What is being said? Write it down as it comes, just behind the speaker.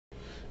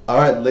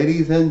Alright,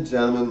 ladies and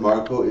gentlemen,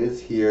 Marco is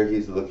here.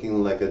 He's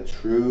looking like a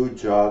true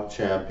Jock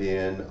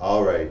champion.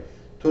 Alright,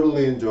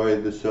 totally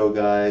enjoyed the show,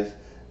 guys.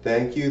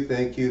 Thank you,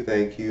 thank you,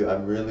 thank you.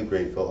 I'm really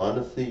grateful.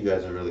 Honestly, you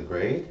guys are really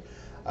great.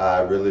 I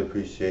really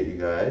appreciate you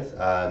guys.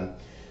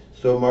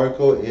 So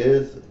Marco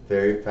is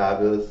very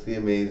fabulously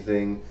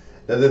amazing.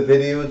 Now the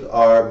videos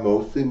are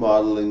mostly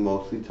modeling,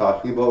 mostly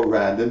talking about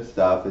random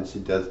stuff, and she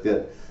does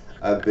get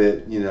a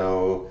bit,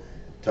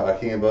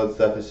 talking about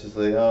stuff. It's just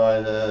like,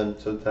 oh, I'm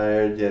so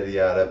tired, yada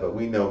yada. But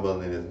we know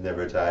Mileena is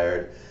never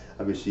tired.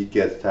 I mean, she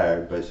gets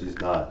tired, but she's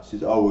not.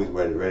 She's always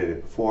ready to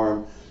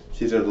perform.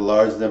 She did a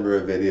large number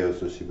of videos,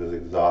 so she was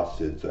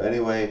exhausted. So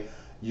anyway,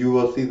 you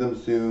will see them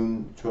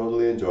soon.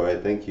 Totally enjoy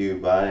it. Thank you.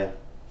 Bye.